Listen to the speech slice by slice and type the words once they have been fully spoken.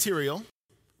material,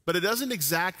 but it doesn't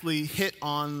exactly hit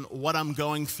on what I'm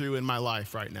going through in my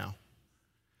life right now.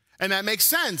 And that makes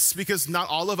sense because not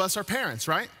all of us are parents,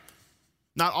 right?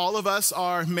 Not all of us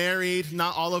are married.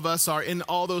 Not all of us are in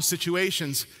all those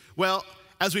situations. Well,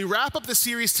 as we wrap up the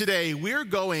series today, we're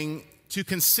going to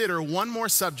consider one more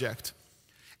subject.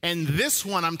 And this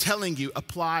one, I'm telling you,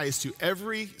 applies to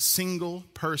every single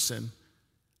person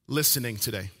listening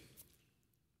today.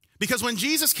 Because when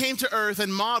Jesus came to earth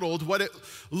and modeled what it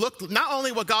looked, not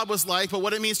only what God was like, but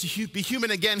what it means to be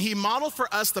human again, he modeled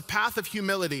for us the path of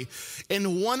humility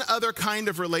in one other kind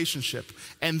of relationship.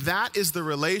 And that is the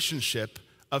relationship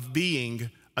of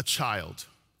being a child.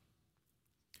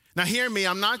 Now hear me,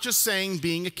 I'm not just saying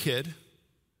being a kid.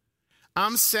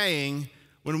 I'm saying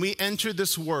when we entered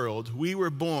this world, we were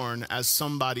born as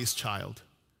somebody's child.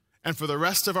 And for the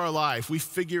rest of our life, we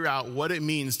figure out what it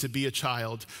means to be a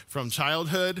child, from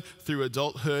childhood through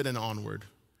adulthood and onward.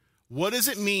 What does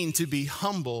it mean to be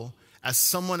humble as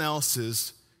someone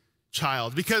else's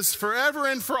child? Because forever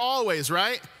and for always,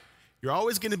 right? You're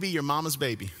always going to be your mama's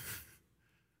baby.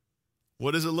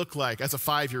 What does it look like as a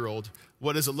 5-year-old?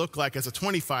 What does it look like as a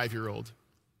 25-year-old?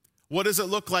 What does it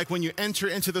look like when you enter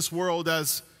into this world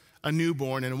as a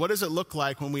newborn? And what does it look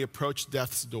like when we approach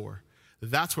death's door?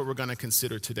 That's what we're going to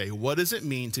consider today. What does it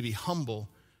mean to be humble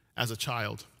as a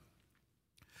child?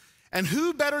 And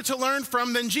who better to learn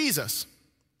from than Jesus?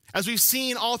 As we've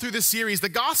seen all through this series, the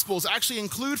Gospels actually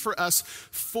include for us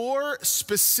 4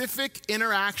 specific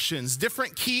interactions,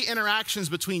 different key interactions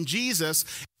between Jesus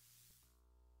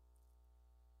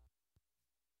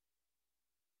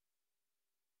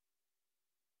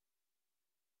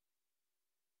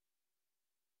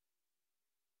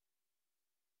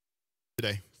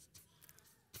today.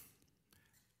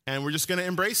 And we're just going to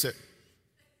embrace it.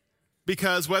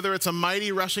 Because whether it's a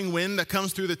mighty rushing wind that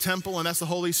comes through the temple and that's the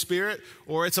Holy Spirit,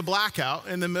 or it's a blackout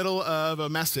in the middle of a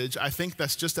message, I think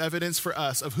that's just evidence for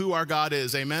us of who our God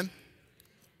is. Amen?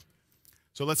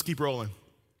 So let's keep rolling.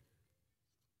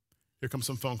 Here come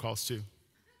some phone calls too.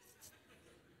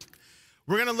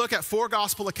 We're going to look at 4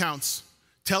 gospel accounts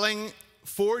telling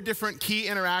 4 different key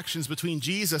interactions between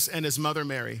Jesus and his mother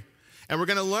Mary. And we're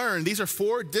going to learn, these are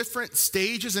 4 different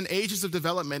stages and ages of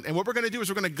development. And what we're going to do is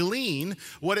we're going to glean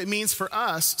what it means for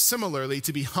us, similarly,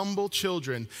 to be humble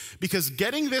children. Because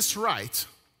getting this right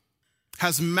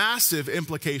has massive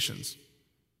implications.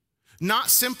 Not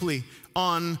simply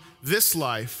on this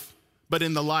life, but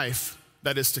in the life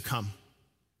that is to come.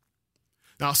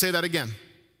 Now, I'll say that again.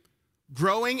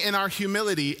 Growing in our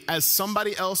humility as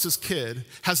somebody else's kid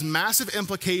has massive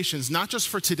implications, not just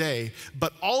for today,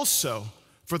 but also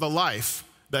for the life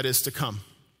that is to come.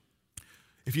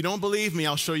 If you don't believe me,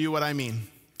 I'll show you what I mean.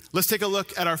 Let's take a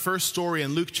look at our first story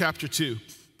in Luke chapter 2.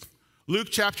 Luke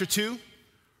chapter 2,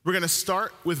 we're going to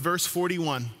start with verse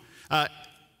 41.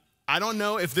 I don't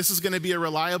know if this is going to be a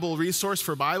reliable resource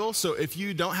for Bible, so if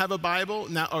you don't have a Bible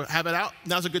now or have it out,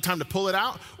 now's a good time to pull it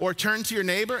out or turn to your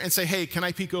neighbor and say, hey, can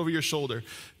I peek over your shoulder?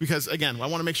 Because again, I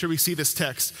want to make sure we see this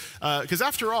text. Because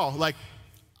after all,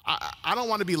 I don't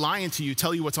want to be lying to you,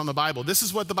 tell you what's on the Bible. This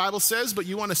is what the Bible says, but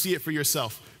you want to see it for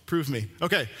yourself. Prove me.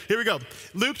 Okay, here we go.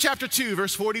 Luke chapter 2,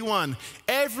 verse 41.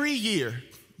 Every year,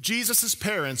 Jesus'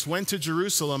 parents went to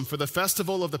Jerusalem for the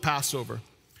festival of the Passover.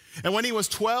 And when he was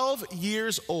 12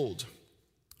 years old,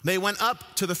 they went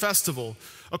up to the festival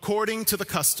according to the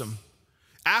custom.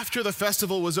 After the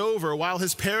festival was over, while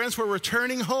his parents were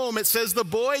returning home, it says the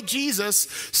boy Jesus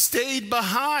stayed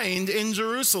behind in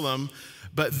Jerusalem,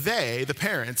 but they, the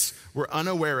parents, were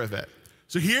unaware of it.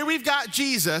 So here we've got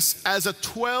Jesus as a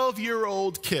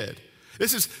 12-year-old kid.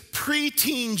 This is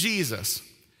preteen Jesus.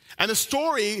 And the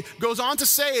story goes on to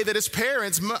say that his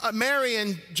parents, Mary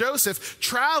and Joseph,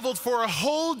 traveled for a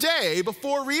whole day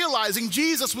before realizing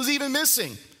Jesus was even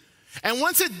missing. And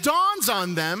once it dawns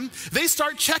on them, they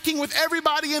start checking with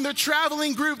everybody in their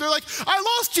traveling group. They're like,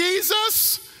 I lost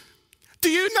Jesus. Do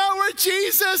you know where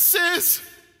Jesus is?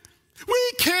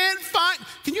 We can't find.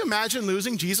 Can you imagine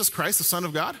losing Jesus Christ, the Son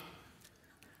of God?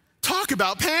 Talk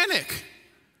about panic.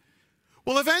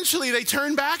 Well, eventually they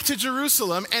turn back to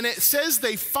Jerusalem, and it says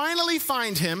they finally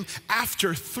find him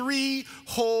after 3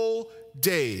 whole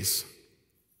days.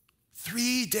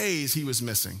 3 days he was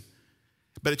missing.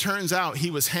 But it turns out he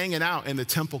was hanging out in the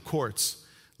temple courts,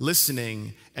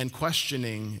 listening and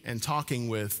questioning and talking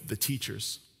with the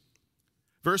teachers.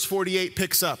 Verse 48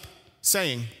 picks up,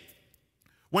 saying,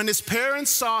 when his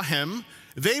parents saw him,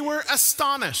 they were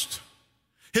astonished.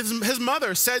 His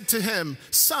mother said to him,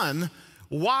 son,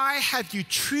 why have you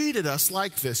treated us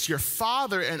like this? Your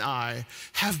father and I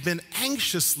have been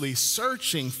anxiously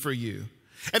searching for you.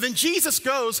 And then Jesus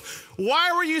goes,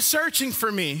 why were you searching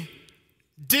for me?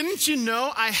 Didn't you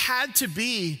know I had to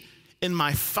be in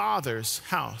my Father's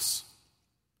house?"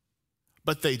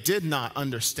 But they did not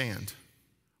understand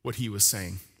what he was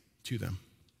saying to them.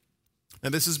 Now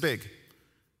this is big.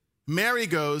 Mary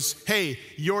goes, "Hey,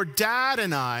 your dad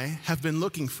and I have been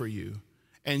looking for you."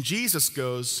 And Jesus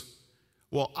goes,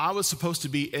 "Well, I was supposed to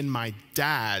be in my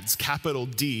dad's, capital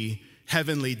D,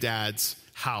 heavenly dad's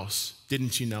house.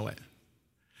 Didn't you know it?"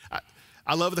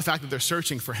 I love the fact that they're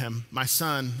searching for him. My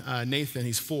son, Nathan,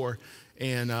 he's 4,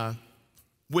 and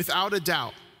without a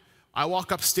doubt, I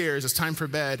walk upstairs, it's time for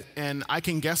bed, and I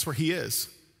can guess where he is.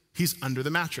 He's under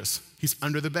the mattress. He's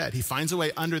under the bed. He finds a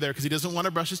way under there because he doesn't want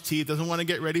to brush his teeth, doesn't want to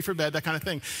get ready for bed, that kind of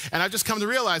thing. And I've just come to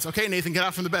realize, okay, Nathan, get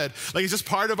out from the bed. Like, it's just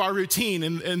part of our routine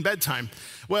in bedtime.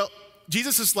 Well,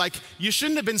 Jesus is like, "You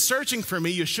shouldn't have been searching for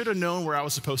me. You should have known where I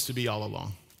was supposed to be all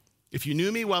along. If you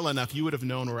knew me well enough, you would have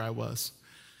known where I was."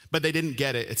 But they didn't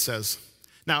get it, it says.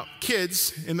 Now,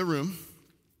 kids in the room,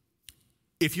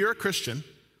 if you're a Christian,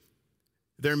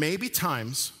 there may be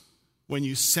times when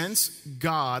you sense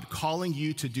God calling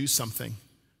you to do something,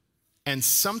 and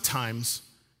sometimes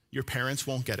your parents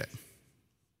won't get it.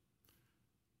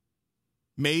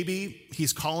 Maybe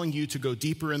he's calling you to go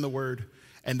deeper in the Word,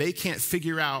 and they can't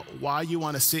figure out why you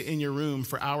want to sit in your room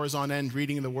for hours on end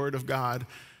reading the Word of God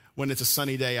when it's a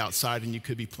sunny day outside and you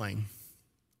could be playing.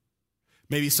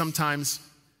 Maybe sometimes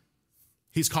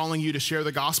he's calling you to share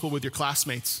the gospel with your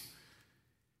classmates,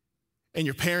 and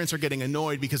your parents are getting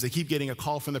annoyed because they keep getting a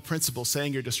call from the principal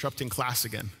saying you're disrupting class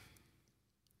again.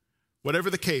 Whatever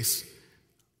the case,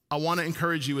 I want to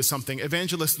encourage you with something.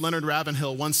 Evangelist Leonard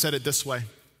Ravenhill once said it this way: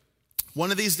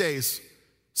 "One of these days,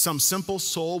 some simple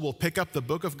soul will pick up the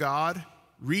book of God,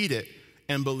 read it,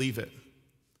 and believe it.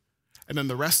 And then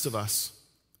the rest of us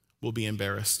will be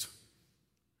embarrassed."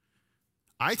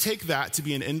 I take that to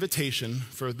be an invitation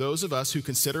for those of us who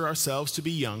consider ourselves to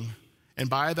be young. And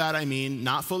by that I mean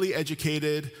not fully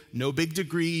educated, no big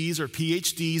degrees or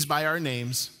PhDs by our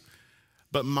names.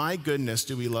 But my goodness,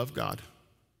 do we love God.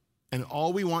 And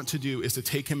all we want to do is to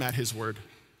take him at his word.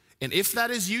 And if that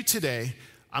is you today,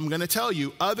 I'm going to tell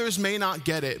you, others may not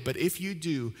get it, but if you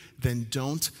do, then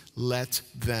don't let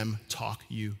them talk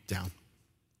you down.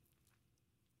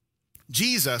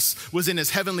 Jesus was in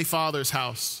his heavenly Father's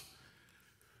house,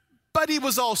 but he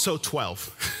was also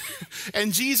 12.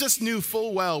 And Jesus knew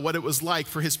full well what it was like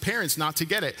for his parents not to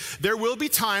get it. There will be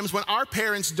times when our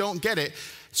parents don't get it.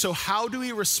 So how do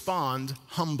we respond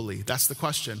humbly? That's the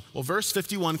question. Well, verse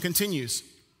 51 continues.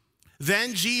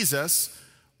 "Then Jesus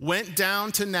went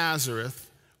down to Nazareth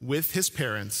with his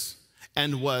parents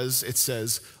and was," it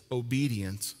says,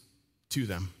 "obedient to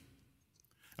them."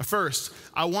 Now, first,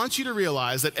 I want you to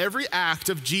realize that every act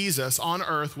of Jesus on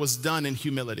earth was done in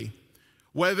humility.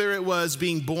 Whether it was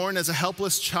being born as a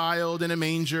helpless child in a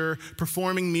manger,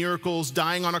 performing miracles,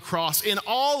 dying on a cross, in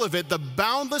all of it, the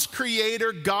boundless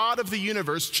creator, God of the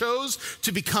universe, chose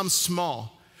to become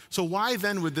small. So why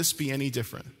then would this be any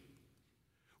different?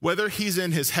 Whether he's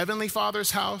in his heavenly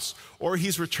Father's house or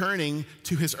he's returning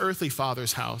to his earthly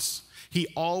Father's house, he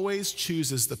always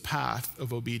chooses the path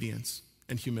of obedience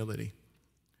and humility.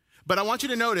 But I want you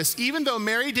to notice, even though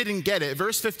Mary didn't get it,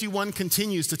 verse 51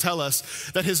 continues to tell us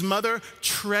that his mother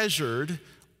treasured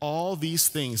all these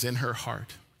things in her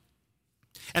heart.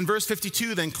 And verse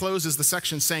 52 then closes the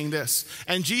section saying this: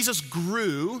 "And Jesus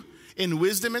grew in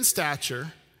wisdom and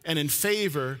stature and in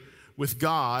favor with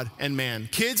God and man."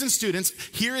 Kids and students,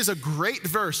 here is a great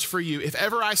verse for you, if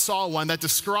ever I saw one, that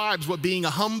describes what being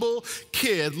a humble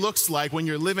kid looks like when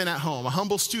you're living at home. A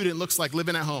humble student looks like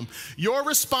living at home. Your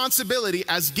responsibility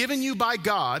as given you by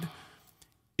God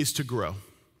is to grow.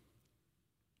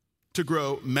 To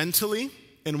grow mentally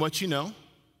in what you know,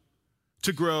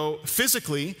 to grow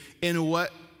physically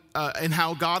in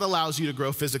how God allows you to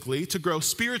grow physically, to grow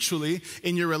spiritually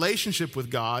in your relationship with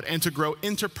God, and to grow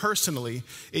interpersonally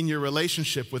in your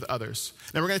relationship with others.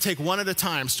 Now we're going to take one at a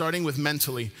time, starting with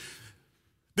mentally.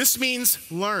 This means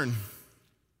learn.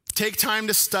 Take time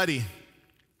to study.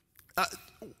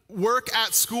 Work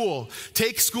at school.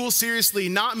 Take school seriously,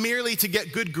 not merely to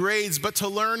get good grades, but to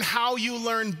learn how you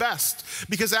learn best.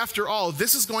 Because after all,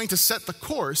 this is going to set the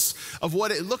course of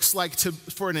what it looks like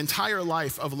for an entire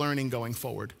life of learning going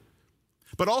forward.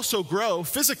 But also grow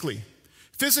physically.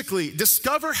 Physically,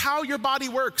 discover how your body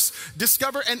works.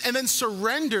 Discover and then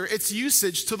surrender its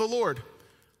usage to the Lord.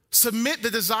 Submit the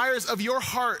desires of your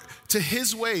heart to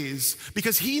his ways,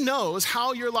 because he knows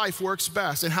how your life works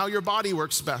best and how your body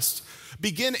works best.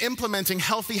 Begin implementing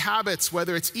healthy habits,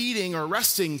 whether it's eating or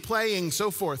resting, playing,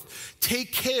 so forth.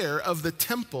 Take care of the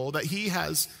temple that he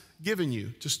has given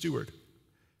you to steward.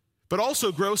 But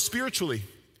also grow spiritually.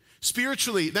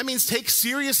 Spiritually, that means take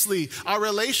seriously our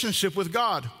relationship with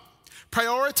God.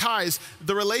 Prioritize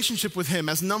the relationship with him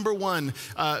as number one.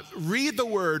 Read the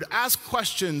word, ask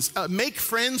questions, make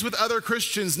friends with other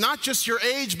Christians, not just your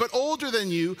age, but older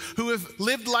than you, who have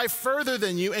lived life further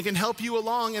than you and can help you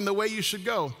along in the way you should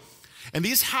go. And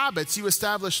these habits you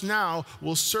establish now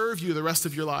will serve you the rest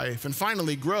of your life. And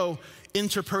finally, grow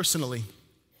interpersonally.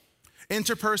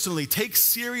 Interpersonally, take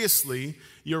seriously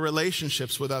your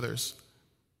relationships with others.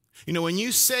 You know, when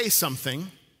you say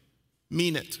something,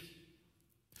 mean it.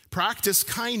 Practice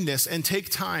kindness and take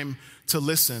time to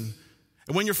listen.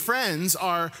 And when your friends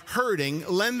are hurting,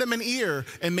 lend them an ear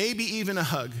and maybe even a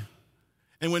hug.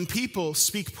 And when people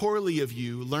speak poorly of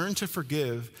you, learn to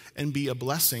forgive and be a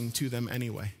blessing to them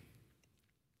anyway.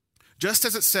 Just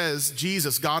as it says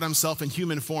Jesus, God himself in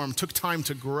human form, took time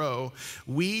to grow,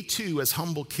 we too, as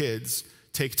humble kids,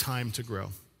 take time to grow.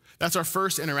 That's our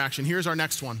first interaction. Here's our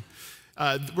next one.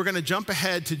 We're going to jump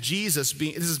ahead to Jesus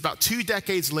this is about 2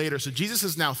 decades later. So Jesus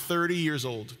is now 30 years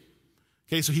old.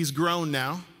 Okay, so he's grown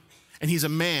now, and he's a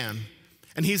man.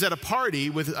 And he's at a party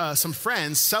with some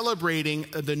friends celebrating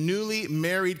the newly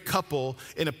married couple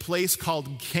in a place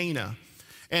called Cana.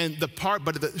 And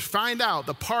find out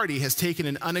the party has taken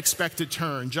an unexpected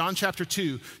turn. John chapter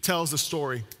 2 tells the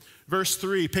story. Verse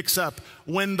 3 picks up,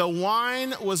 when the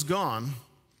wine was gone,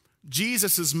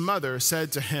 Jesus' mother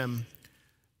said to him,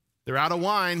 they're out of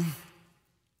wine.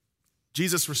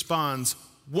 Jesus responds,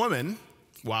 woman,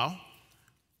 why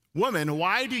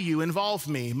do you involve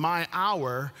me? My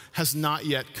hour has not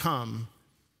yet come.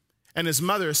 And his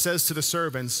mother says to the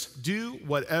servants, do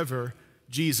whatever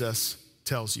Jesus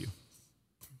tells you.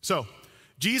 So,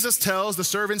 Jesus tells the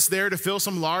servants there to fill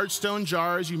some large stone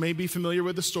jars. You may be familiar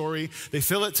with the story. They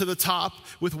fill it to the top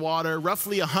with water,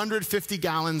 roughly 150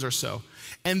 gallons or so.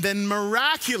 And then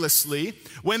miraculously,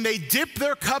 when they dip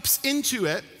their cups into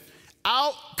it,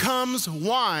 out comes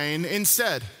wine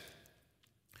instead.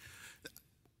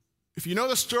 If you know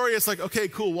the story, it's like, okay,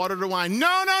 cool, water to wine.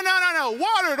 No,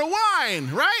 water to wine,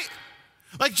 right?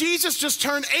 Like Jesus just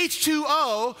turned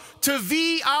H2O to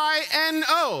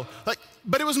VINO.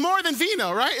 But it was more than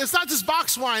vino, right? It's not just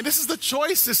box wine. This is the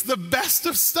choicest, the best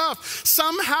of stuff.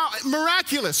 Somehow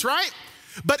miraculous, right?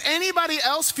 But anybody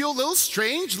else feel a little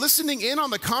strange listening in on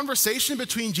the conversation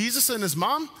between Jesus and his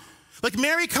mom? Like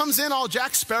Mary comes in all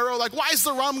Jack Sparrow, like, why is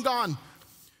the rum gone? And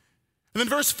then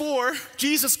verse 4,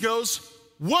 Jesus goes,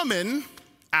 woman,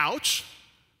 ouch.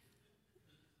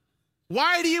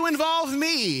 Why do you involve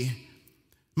me?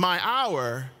 My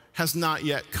hour has not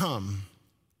yet come.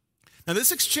 Now,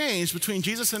 this exchange between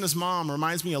Jesus and his mom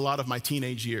reminds me a lot of my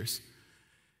teenage years.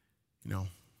 You know,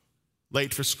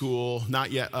 late for school, not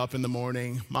yet up in the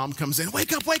morning. Mom comes in,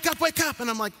 wake up. And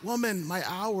I'm like, woman, my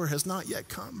hour has not yet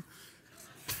come.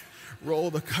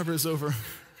 Roll the covers over.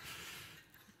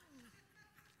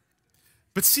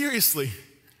 But seriously,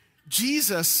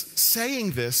 Jesus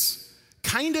saying this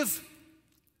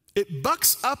it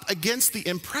bucks up against the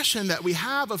impression that we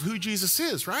have of who Jesus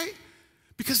is, right?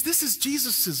 Because this is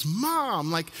Jesus's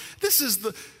mom.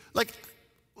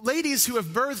 Ladies who have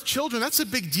birthed children, that's a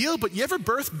big deal, but you ever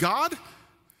birth God?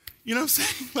 You know what I'm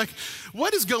saying? Like,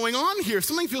 what is going on here?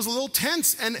 Something feels a little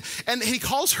tense. And he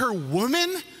calls her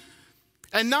woman,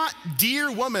 and not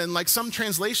dear woman, like some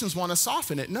translations want to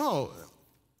soften it. No,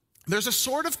 there's a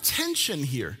sort of tension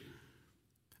here.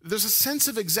 There's a sense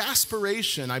of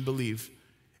exasperation, I believe.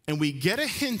 And we get a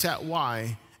hint at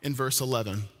why in verse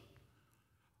 11.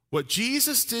 What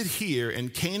Jesus did here in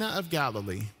Cana of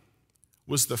Galilee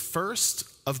was the first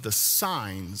of the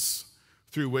signs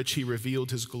through which he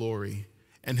revealed his glory,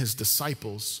 and his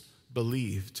disciples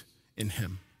believed in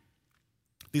him.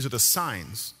 These are the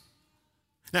signs.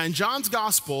 Now, in John's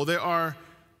gospel,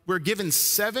 we're given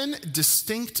 7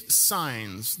 distinct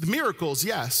signs. The miracles,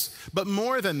 yes, but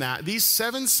more than that, these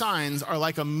 7 signs are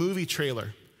like a movie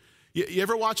trailer. You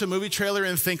ever watch a movie trailer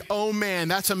and think, oh man,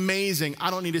 that's amazing, I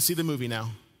don't need to see the movie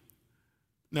now?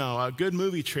 No, a good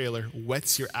movie trailer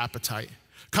whets your appetite.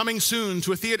 Coming soon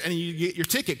to a theater, and you get your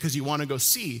ticket because you want to go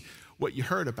see what you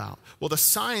heard about. Well, the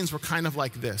signs were kind of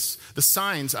like this. The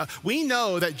signs, we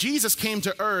know that Jesus came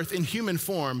to earth in human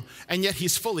form, and yet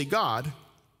he's fully God.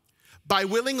 By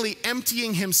willingly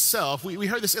emptying himself, we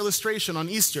heard this illustration on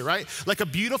Easter, right? Like a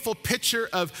beautiful picture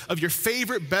of your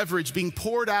favorite beverage being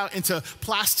poured out into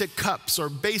plastic cups or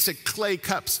basic clay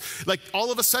cups. Like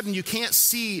all of a sudden you can't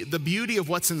see the beauty of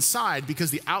what's inside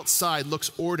because the outside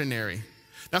looks ordinary.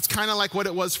 That's kind of like what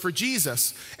it was for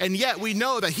Jesus. And yet we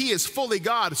know that he is fully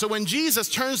God. So when Jesus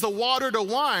turns the water to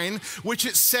wine, which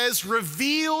it says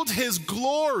revealed his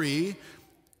glory,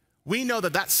 we know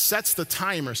that sets the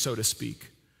timer, so to speak,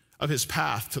 of his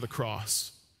path to the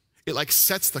cross. It like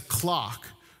sets the clock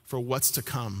for what's to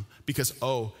come because,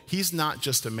 oh, he's not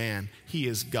just a man, he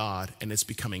is God, and it's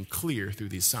becoming clear through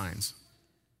these signs.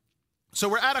 So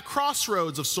we're at a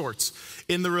crossroads of sorts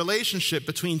in the relationship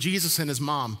between Jesus and his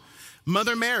mom.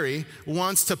 Mother Mary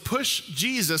wants to push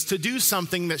Jesus to do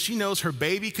something that she knows her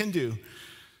baby can do.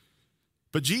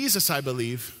 But Jesus, I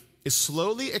believe, is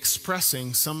slowly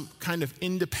expressing some kind of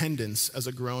independence as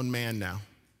a grown man now.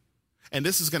 And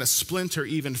this is going to splinter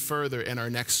even further in our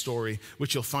next story,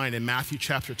 which you'll find in Matthew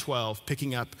chapter 12,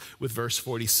 picking up with verse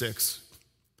 46.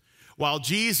 While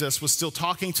Jesus was still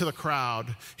talking to the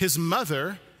crowd, his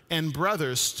mother and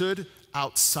brothers stood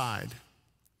outside,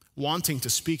 wanting to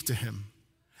speak to him.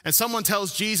 And someone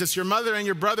tells Jesus, your mother and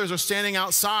your brothers are standing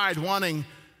outside wanting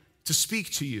to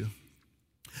speak to you.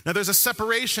 Now there's a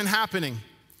separation happening.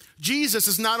 Jesus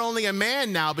is not only a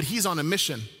man now, but he's on a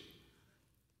mission.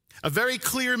 A very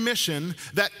clear mission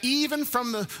that even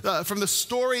from the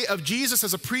story of Jesus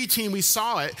as a preteen, we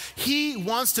saw it. He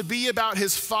wants to be about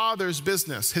his Father's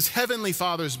business, his heavenly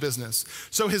Father's business.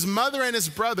 So his mother and his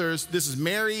brothers, this is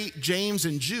Mary, James,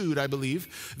 and Jude, I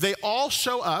believe, they all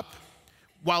show up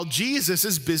while Jesus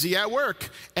is busy at work.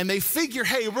 And they figure,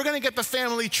 hey, we're going to get the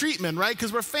family treatment, right?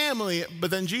 Because we're family. But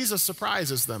then Jesus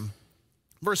surprises them.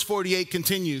 Verse 48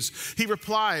 continues. He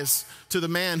replies to the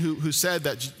man who said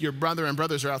that your brother and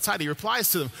brothers are outside. He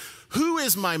replies to them, who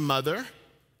is my mother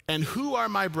and who are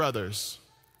my brothers?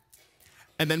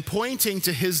 And then pointing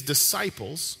to his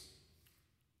disciples,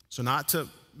 so not to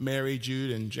Mary,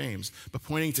 Jude, and James, but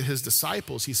pointing to his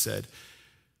disciples, he said,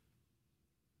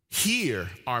 here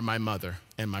are my mother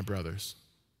and my brothers.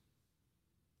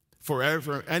 For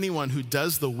anyone who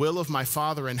does the will of my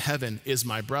Father in heaven is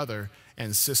my brother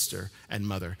and sister and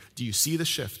mother. Do you see the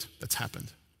shift that's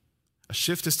happened? A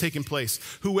shift has taken place.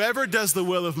 Whoever does the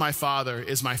will of my Father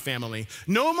is my family.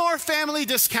 No more family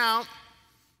discount.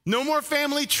 No more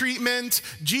family treatment.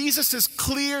 Jesus is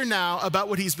clear now about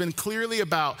what he's been clearly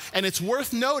about. And it's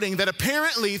worth noting that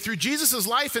apparently through Jesus'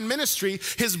 life and ministry,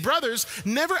 his brothers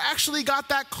never actually got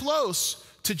that close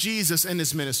to Jesus and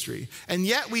his ministry. And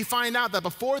yet we find out that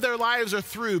before their lives are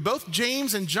through, both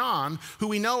James and John, who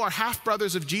we know are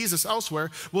half-brothers of Jesus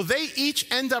elsewhere, well, they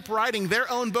each end up writing their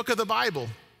own book of the Bible.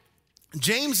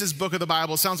 James's book of the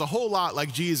Bible sounds a whole lot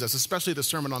like Jesus, especially the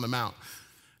Sermon on the Mount.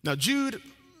 Now Jude's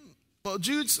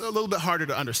a little bit harder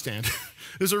to understand.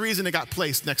 There's a reason it got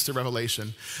placed next to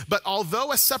Revelation. But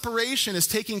although a separation is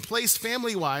taking place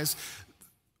family-wise,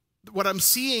 what I'm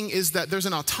seeing is that there's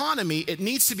an autonomy. It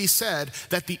needs to be said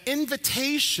that the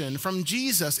invitation from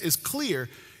Jesus is clear.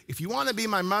 If you want to be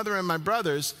my mother and my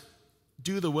brothers,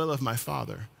 do the will of my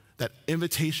Father. That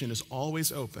invitation is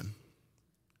always open.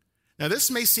 Now, this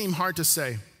may seem hard to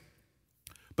say,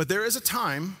 but there is a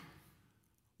time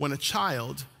when a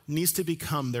child needs to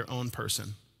become their own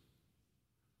person.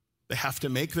 They have to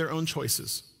make their own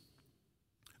choices,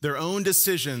 their own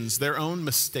decisions, their own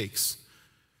mistakes,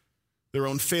 their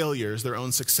own failures, their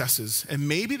own successes. And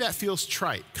maybe that feels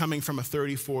trite coming from a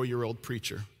 34-year-old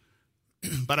preacher.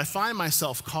 But I find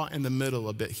myself caught in the middle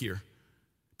a bit here.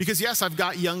 Because yes, I've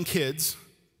got young kids,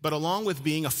 but along with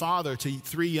being a father to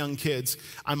 3 young kids,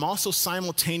 I'm also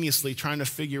simultaneously trying to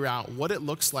figure out what it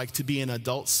looks like to be an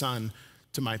adult son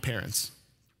to my parents.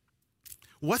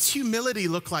 What's humility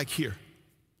look like here?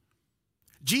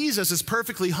 Jesus is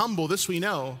perfectly humble, this we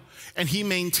know, and he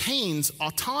maintains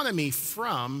autonomy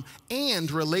from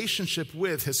and relationship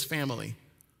with his family.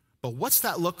 But what's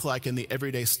that look like in the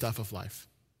everyday stuff of life?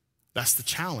 That's the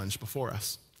challenge before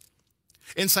us.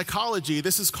 In psychology,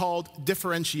 this is called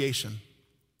differentiation.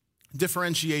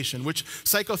 Differentiation, which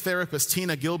psychotherapist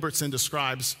Tina Gilbertson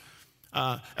describes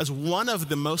as one of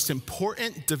the most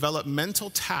important developmental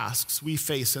tasks we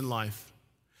face in life.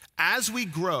 As we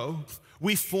grow,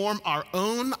 we form our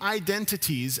own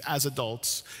identities as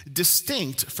adults,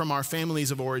 distinct from our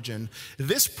families of origin.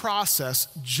 This process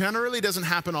generally doesn't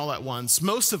happen all at once.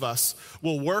 Most of us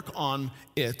will work on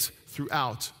it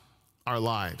throughout our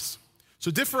lives. So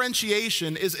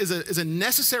differentiation is a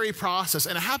necessary process,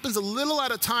 and it happens a little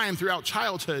at a time throughout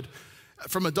childhood,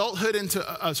 from childhood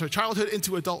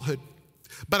into adulthood.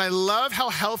 But I love how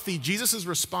healthy Jesus'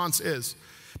 response is,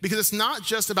 because it's not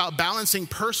just about balancing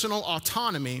personal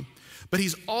autonomy, but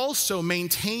he's also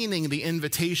maintaining the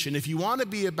invitation. If you want to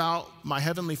be about my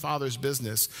heavenly Father's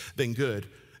business, then good.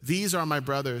 These are my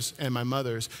brothers and my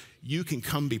mothers. You can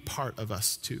come be part of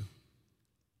us too.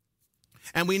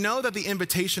 And we know that the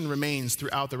invitation remains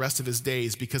throughout the rest of his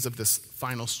days because of this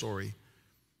final story.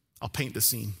 I'll paint the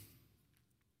scene.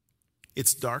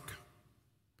 It's dark,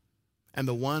 and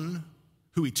the one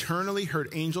who eternally heard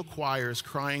angel choirs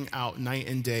crying out night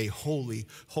and day, holy,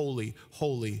 holy,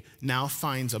 holy, now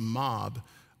finds a mob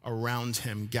around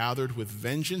him gathered with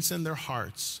vengeance in their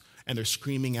hearts, and they're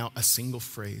screaming out a single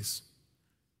phrase,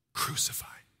 crucify.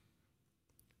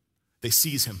 They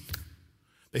seize him.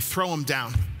 They throw him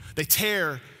down. They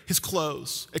tear his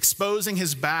clothes, exposing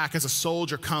his back as a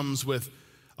soldier comes with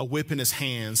a whip in his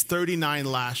hands, 39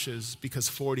 lashes, because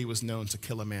 40 was known to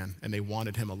kill a man, and they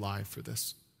wanted him alive for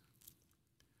this.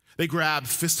 They grab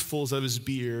fistfuls of his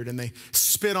beard, and they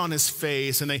spit on his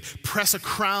face, and they press a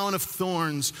crown of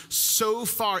thorns so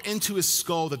far into his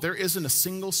skull that there isn't a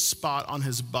single spot on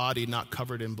his body not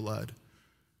covered in blood.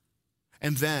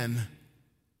 And then,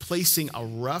 placing a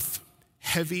rough,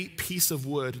 heavy piece of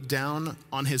wood down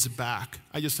on his back,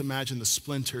 I just imagine the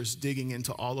splinters digging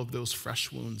into all of those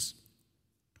fresh wounds.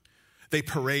 They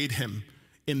parade him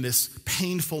in this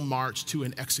painful march to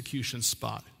an execution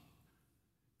spot.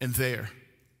 And there,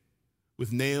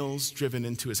 with nails driven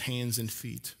into his hands and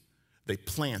feet, they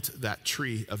plant that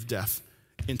tree of death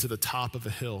into the top of a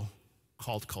hill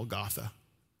called Golgotha,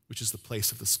 which is the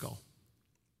place of the skull.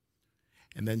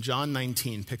 And then John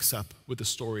 19 picks up with the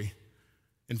story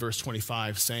in verse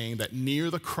 25, saying that near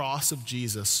the cross of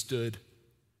Jesus stood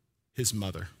his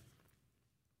mother.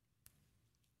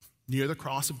 Near the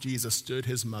cross of Jesus stood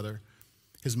his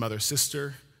mother's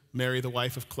sister, Mary, the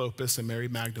wife of Clopas, and Mary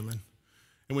Magdalene.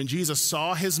 And when Jesus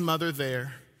saw his mother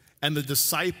there and the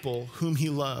disciple whom he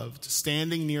loved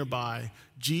standing nearby,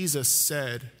 Jesus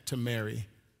said to Mary,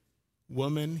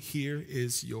 "Woman, here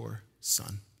is your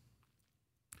son."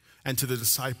 And to the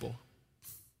disciple,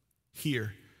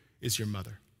 "Here is your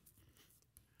mother."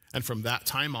 And from that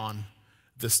time on,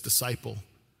 this disciple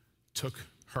took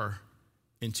her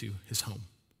into his home.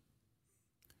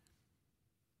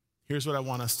 Here's what I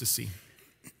want us to see.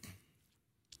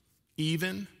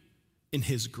 Even in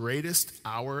his greatest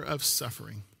hour of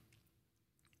suffering,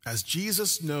 as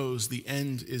Jesus knows the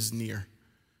end is near,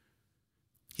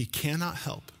 he cannot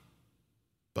help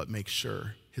but make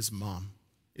sure his mom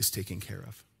is taken care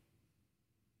of.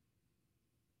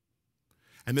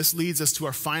 And this leads us to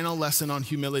our final lesson on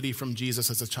humility from Jesus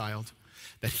as a child,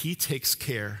 that he takes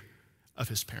care of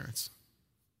his parents.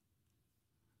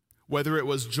 Whether it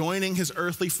was joining his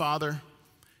earthly father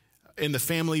in the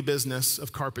family business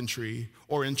of carpentry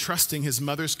or entrusting his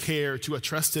mother's care to a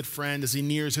trusted friend as he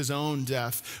nears his own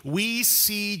death, we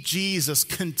see Jesus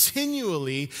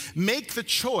continually make the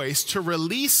choice to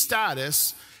release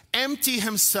status, empty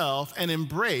himself, and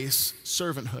embrace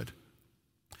servanthood.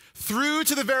 Through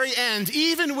to the very end,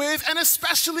 even with and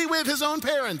especially with his own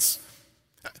parents.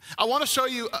 I want to show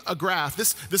you a graph.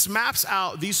 This maps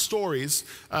out these stories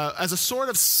as a sort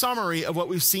of summary of what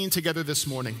we've seen together this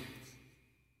morning.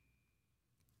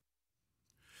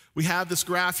 We have this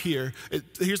graph here.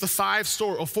 Here's the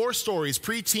four stories.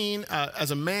 Preteen as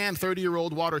a man,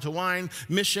 30-year-old, water to wine.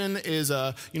 Mission is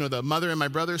the mother and my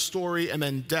brother's story, and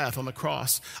then death on the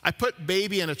cross. I put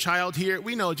baby and a child here.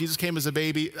 We know Jesus came as a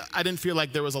baby. I didn't feel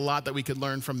like there was a lot that we could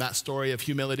learn from that story of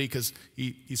humility because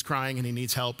he's crying and he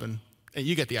needs help, and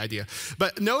you get the idea.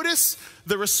 But notice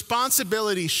the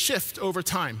responsibility shift over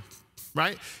time,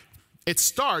 right? It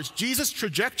starts, Jesus'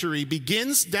 trajectory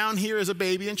begins down here as a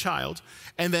baby and child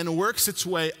and then works its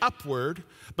way upward,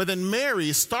 but then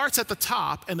Mary starts at the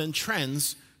top and then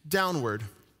trends downward.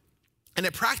 And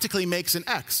it practically makes an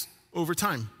X over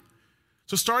time.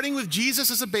 So starting with Jesus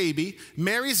as a baby,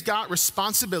 Mary's got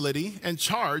responsibility and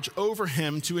charge over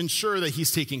him to ensure that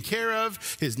he's taken care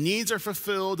of, his needs are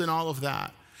fulfilled, and all of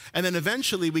that. And then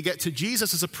eventually we get to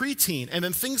Jesus as a preteen, and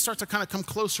then things start to kind of come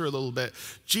closer a little bit.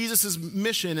 Jesus'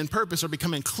 mission and purpose are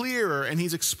becoming clearer, and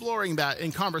he's exploring that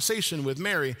in conversation with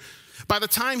Mary. By the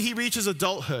time he reaches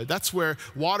adulthood, that's where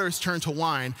waters turn to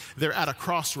wine. They're at a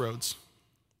crossroads.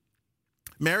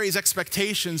 Mary's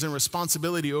expectations and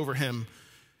responsibility over him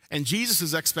and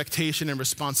Jesus' expectation and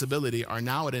responsibility are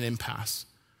now at an impasse.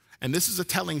 And this is a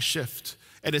telling shift,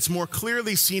 and it's more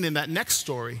clearly seen in that next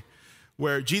story,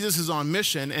 where Jesus is on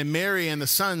mission and Mary and the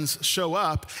sons show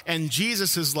up, and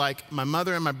Jesus is like, my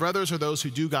mother and my brothers are those who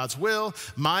do God's will.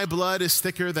 My blood is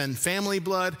thicker than family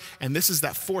blood. And this is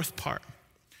that fourth part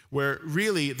where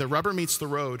really the rubber meets the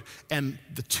road and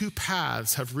the two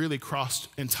paths have really crossed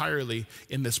entirely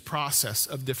in this process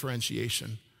of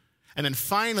differentiation. And then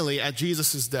finally at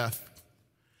Jesus' death,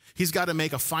 he's got to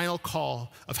make a final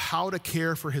call of how to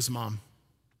care for his mom.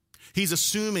 He's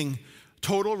assuming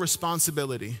total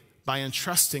responsibility by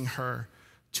entrusting her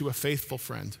to a faithful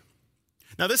friend.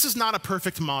 Now, this is not a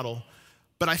perfect model,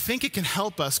 but I think it can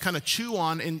help us kind of chew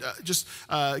on and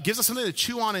gives us something to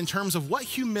chew on in terms of what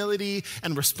humility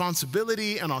and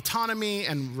responsibility and autonomy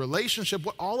and relationship,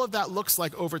 what all of that looks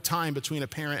like over time between a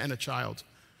parent and a child,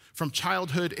 from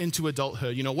childhood into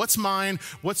adulthood. What's mine,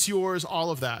 what's yours,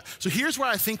 all of that. So here's where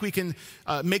I think we can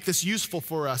make this useful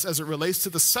for us as it relates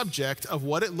to the subject of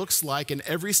what it looks like in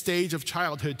every stage of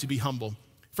childhood to be humble.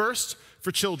 First,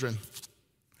 for children,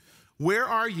 where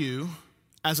are you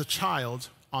as a child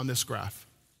on this graph?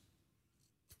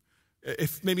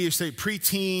 If maybe you say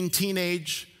preteen,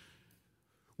 teenage,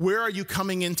 where are you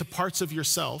coming into parts of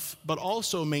yourself, but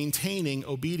also maintaining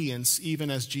obedience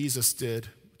even as Jesus did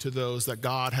to those that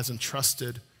God has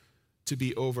entrusted to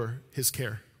be over his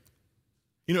care?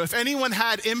 If anyone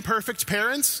had imperfect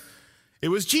parents, it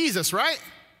was Jesus, right?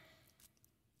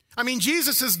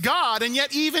 Jesus is God, and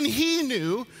yet even he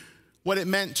knew what it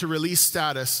meant to release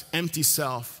status, empty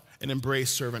self, and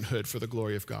embrace servanthood for the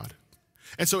glory of God.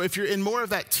 And so if you're in more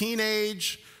of that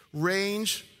teenage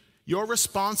range, your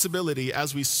responsibility,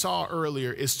 as we saw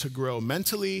earlier, is to grow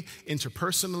mentally,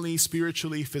 interpersonally,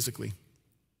 spiritually, physically.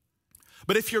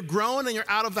 But if you're grown and you're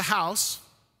out of the house,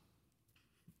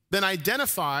 then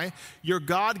identify your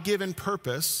God-given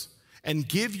purpose and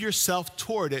give yourself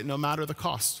toward it no matter the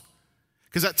cost.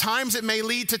 Because at times it may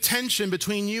lead to tension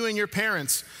between you and your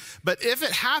parents. But if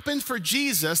it happened for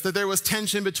Jesus that there was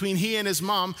tension between he and his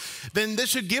mom, then this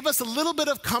should give us a little bit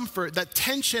of comfort that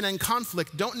tension and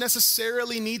conflict don't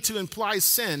necessarily need to imply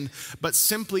sin, but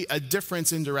simply a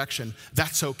difference in direction.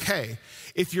 That's okay.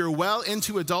 If you're well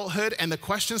into adulthood and the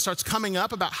question starts coming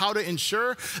up about how to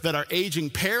ensure that our aging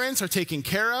parents are taken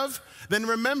care of, then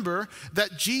remember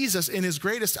that Jesus, in his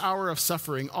greatest hour of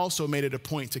suffering, also made it a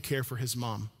point to care for his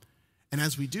mom. And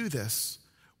as we do this,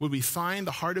 would we find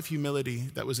the heart of humility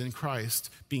that was in Christ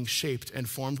being shaped and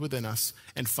formed within us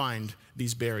and find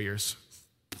these barriers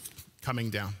coming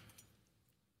down?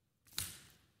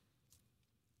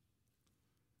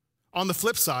 On the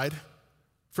flip side,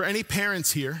 for any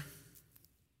parents here,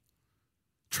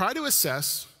 try to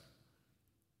assess,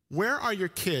 where are your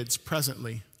kids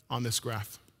presently on this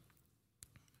graph?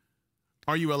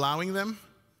 Are you allowing them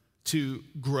to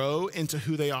grow into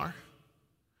who they are?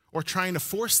 Or trying to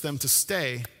force them to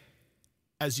stay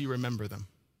as you remember them,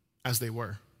 as they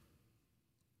were?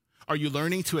 Are you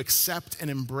learning to accept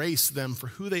and embrace them for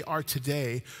who they are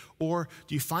today? Or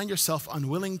do you find yourself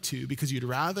unwilling to because you'd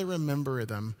rather remember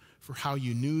them for how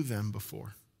you knew them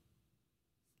before?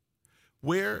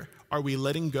 Where are we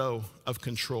letting go of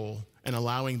control and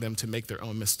allowing them to make their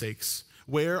own mistakes?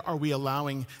 Where are we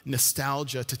allowing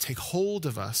nostalgia to take hold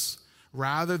of us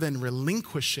rather than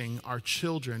relinquishing our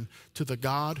children to the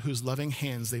God whose loving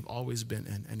hands they've always been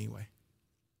in anyway?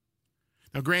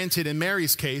 Now, granted, in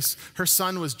Mary's case, her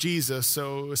son was Jesus,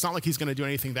 so it's not like he's going to do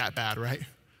anything that bad, right?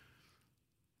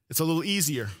 It's a little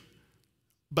easier.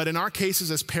 But in our cases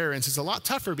as parents, it's a lot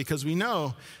tougher because we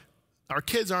know our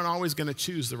kids aren't always going to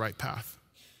choose the right path.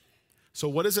 So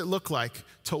what does it look like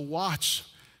to watch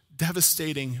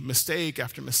devastating mistake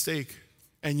after mistake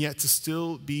and yet to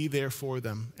still be there for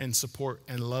them and support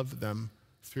and love them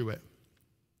through it?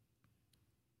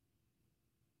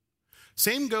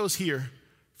 Same goes here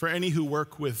for any who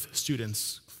work with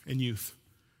students and youth.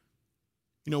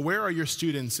 Where are your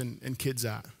students and kids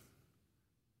at?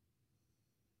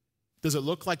 Does it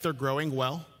look like they're growing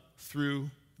well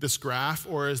through this graph,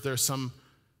 or is there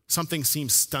something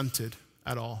seems stunted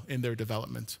at all in their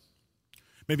development?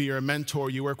 Maybe you're a mentor,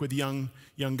 you work with young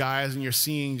guys, and you're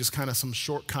seeing just kind of some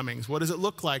shortcomings. What does it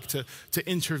look like to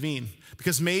intervene?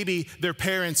 Because maybe their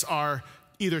parents are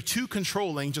either too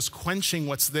controlling, just quenching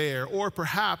what's there, or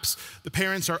perhaps the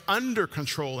parents are under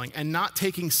controlling and not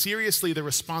taking seriously the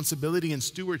responsibility and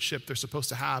stewardship they're supposed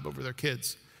to have over their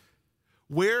kids.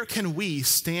 Where can we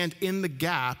stand in the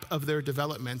gap of their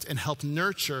development and help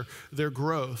nurture their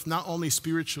growth, not only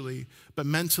spiritually, but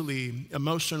mentally,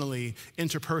 emotionally,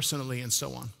 interpersonally, and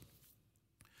so on?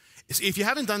 If you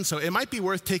haven't done so, it might be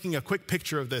worth taking a quick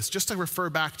picture of this just to refer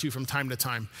back to from time to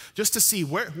time, just to see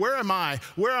where am I?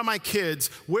 Where are my kids?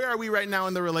 Where are we right now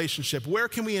in the relationship? Where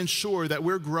can we ensure that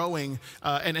we're growing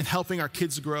and helping our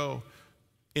kids grow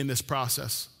in this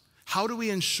process? How do we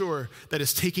ensure that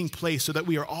it's taking place so that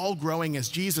we are all growing as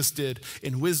Jesus did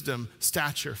in wisdom,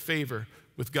 stature, favor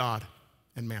with God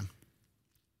and man?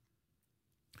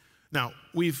 Now,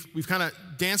 we've kind of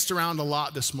danced around a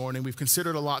lot this morning. We've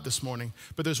considered a lot this morning.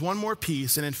 But there's one more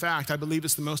piece, and in fact, I believe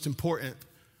it's the most important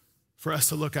for us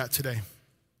to look at today.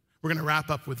 We're going to wrap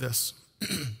up with this.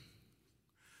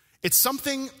 It's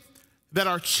something that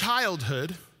our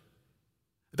childhood,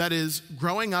 that is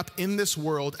growing up in this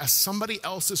world as somebody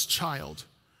else's child,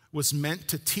 was meant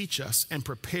to teach us and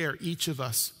prepare each of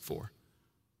us for.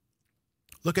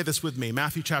 Look at this with me,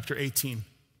 Matthew chapter 18,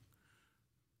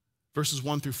 verses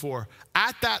 1 through 4.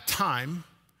 At that time,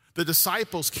 the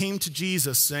disciples came to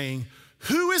Jesus saying,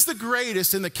 "Who is the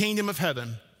greatest in the kingdom of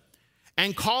heaven?"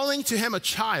 And calling to him a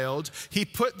child, he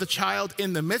put the child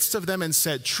in the midst of them and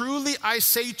said, "Truly I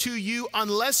say to you,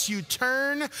 unless you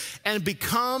turn and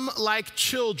become like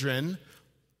children,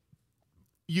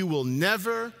 you will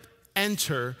never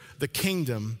enter the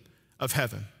kingdom of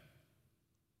heaven.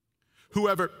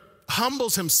 Whoever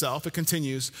humbles himself," it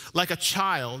continues, "like a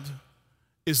child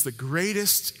is the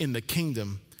greatest in the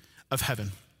kingdom of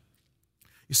heaven."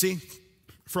 You see,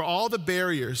 for all the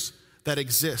barriers that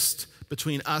exist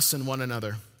between us and one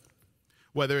another,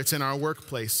 whether it's in our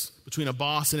workplace, between a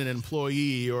boss and an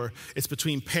employee, or it's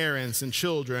between parents and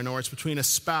children, or it's between a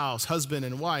spouse, husband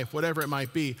and wife, whatever it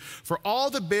might be, for all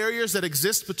the barriers that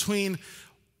exist between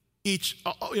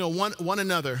one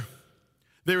another,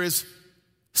 there is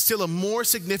still a more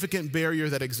significant barrier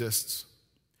that exists,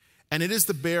 and it is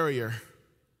the barrier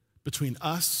between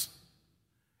us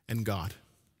and God.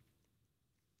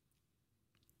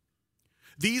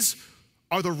 These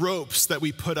are the ropes that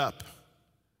we put up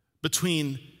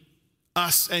between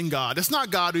us and God. It's not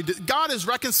God who did. God is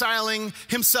reconciling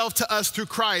himself to us through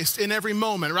Christ in every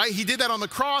moment, right? He did that on the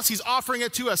cross. He's offering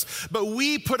it to us. But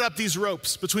we put up these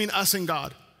ropes between us and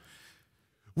God.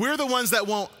 We're the ones that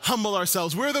won't humble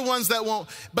ourselves. We're the ones that won't.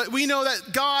 But we know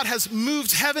that God has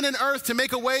moved heaven and earth to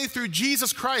make a way through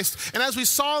Jesus Christ. And as we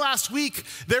saw last week,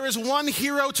 there is one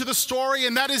hero to the story,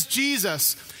 and that is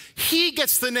Jesus. He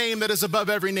gets the name that is above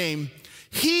every name.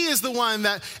 He is the one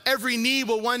that every knee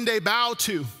will one day bow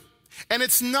to. And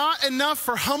it's not enough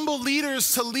for humble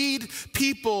leaders to lead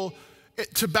people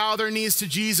to bow their knees to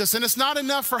Jesus. And it's not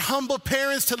enough for humble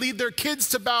parents to lead their kids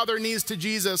to bow their knees to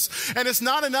Jesus. And it's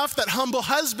not enough that humble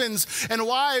husbands and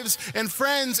wives and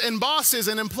friends and bosses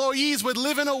and employees would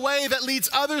live in a way that leads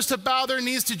others to bow their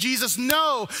knees to Jesus.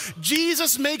 No,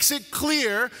 Jesus makes it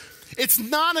clear it's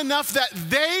not enough that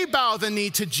they bow the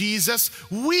knee to Jesus.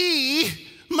 We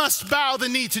must bow the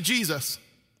knee to Jesus.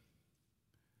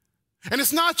 And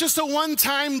it's not just a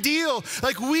one-time deal.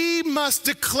 Like, we must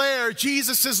declare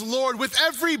Jesus is Lord with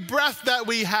every breath that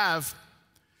we have.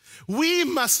 We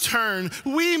must turn,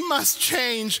 we must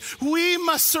change, we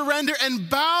must surrender and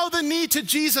bow the knee to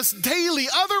Jesus daily.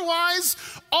 Otherwise,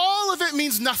 all of it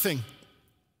means nothing.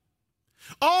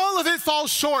 All of it falls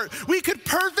short. We could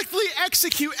perfectly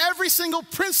execute every single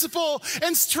principle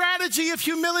and strategy of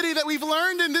humility that we've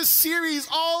learned in this series,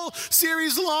 all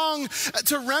series long,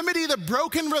 to remedy the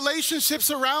broken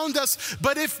relationships around us.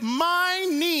 But if my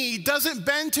knee doesn't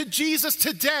bend to Jesus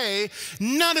today,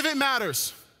 none of it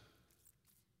matters.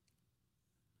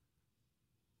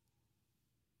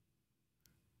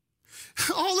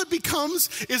 All it becomes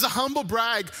is a humble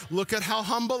brag. Look at how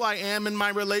humble I am in my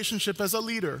relationship as a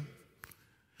leader.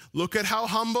 Look at how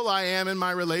humble I am in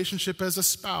my relationship as a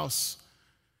spouse.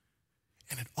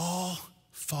 And it all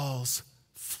falls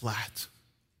flat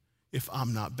if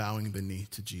I'm not bowing the knee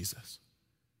to Jesus.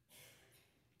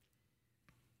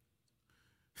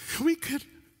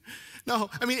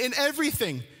 In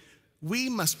everything, we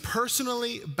must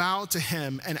personally bow to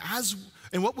him.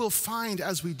 And what we'll find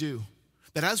as we do,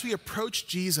 that as we approach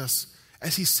Jesus,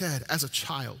 as he said, as a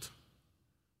child,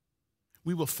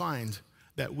 we will find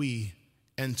that we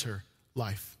enter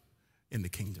life in the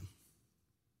kingdom.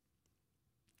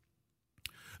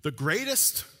 The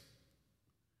greatest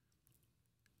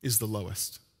is the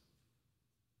lowest.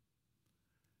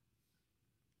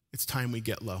 It's time we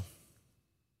get low.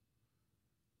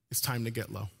 It's time to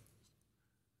get low.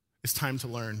 It's time to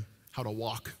learn how to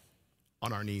walk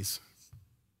on our knees.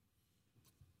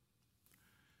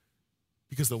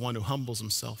 Because the one who humbles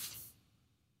himself,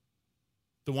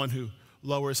 the one who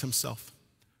lowers himself,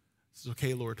 says,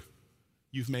 "Okay, Lord,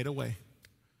 you've made a way.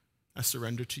 I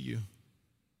surrender to you."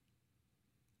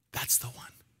 That's the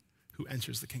one who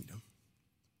enters the kingdom.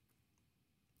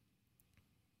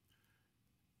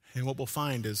 And what we'll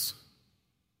find is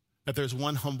that there's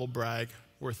one humble brag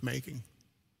worth making.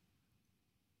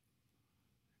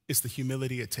 It's the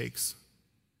humility it takes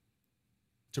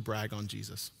to brag on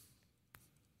Jesus.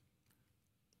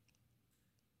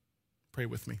 Pray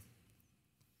with me.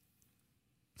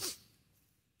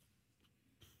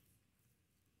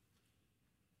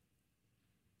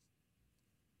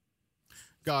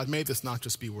 God, may this not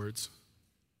just be words.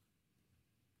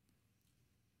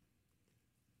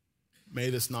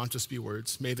 May this not just be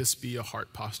words. May this be a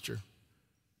heart posture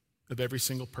of every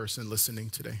single person listening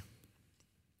today,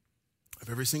 of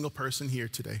every single person here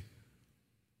today.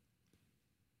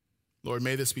 Lord,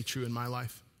 may this be true in my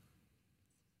life.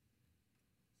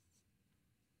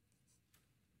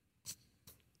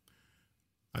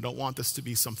 I don't want this to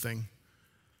be something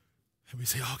and we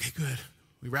say, oh, okay, good.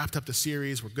 We wrapped up the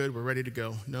series. We're good. We're ready to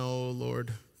go. No,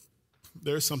 Lord,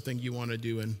 there's something you want to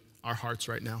do in our hearts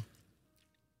right now.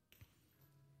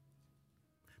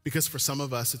 Because for some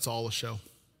of us, it's all a show.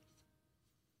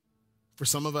 For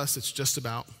some of us, it's just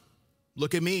about,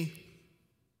 look at me.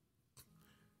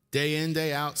 Day in,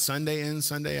 day out, Sunday in,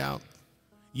 Sunday out,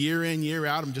 year in, year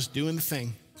out, I'm just doing the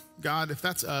thing. God, if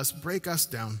that's us, break us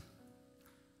down.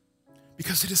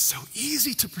 Because it is so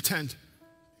easy to pretend.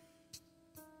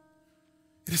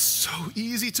 It is so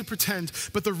easy to pretend.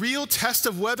 But the real test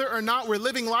of whether or not we're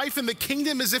living life in the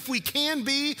kingdom is if we can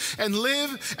be and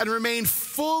live and remain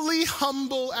fully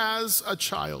humble as a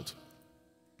child.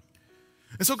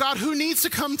 And so, God, who needs to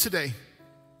come today?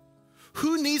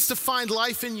 Who needs to find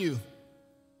life in you?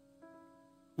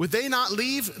 Would they not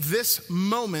leave this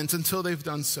moment until they've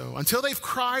done so? Until they've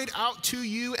cried out to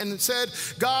you and said,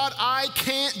 God, I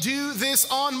can't do this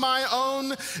on my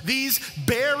own. These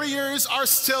barriers are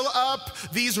still up.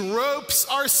 These ropes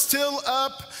are still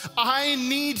up. I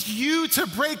need you to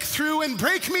break through and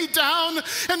break me down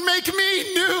and make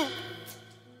me new.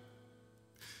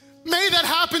 May that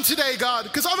happen today, God,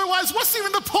 because otherwise, what's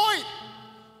even the point?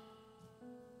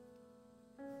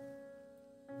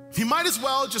 You might as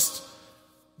well just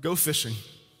go fishing.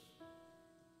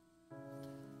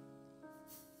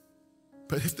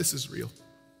 But if this is real,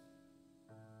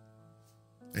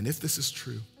 and if this is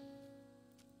true,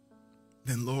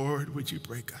 then Lord, would you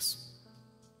break us?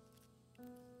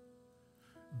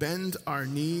 Bend our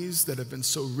knees that have been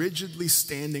so rigidly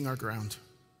standing our ground,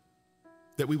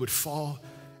 that we would fall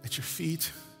at your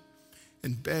feet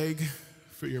and beg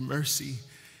for your mercy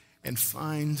and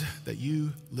find that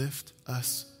you lift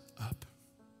us up.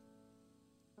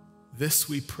 This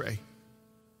we pray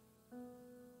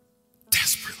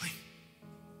desperately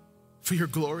for your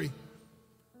glory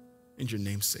and your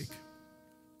name's sake.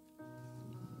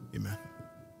 Amen.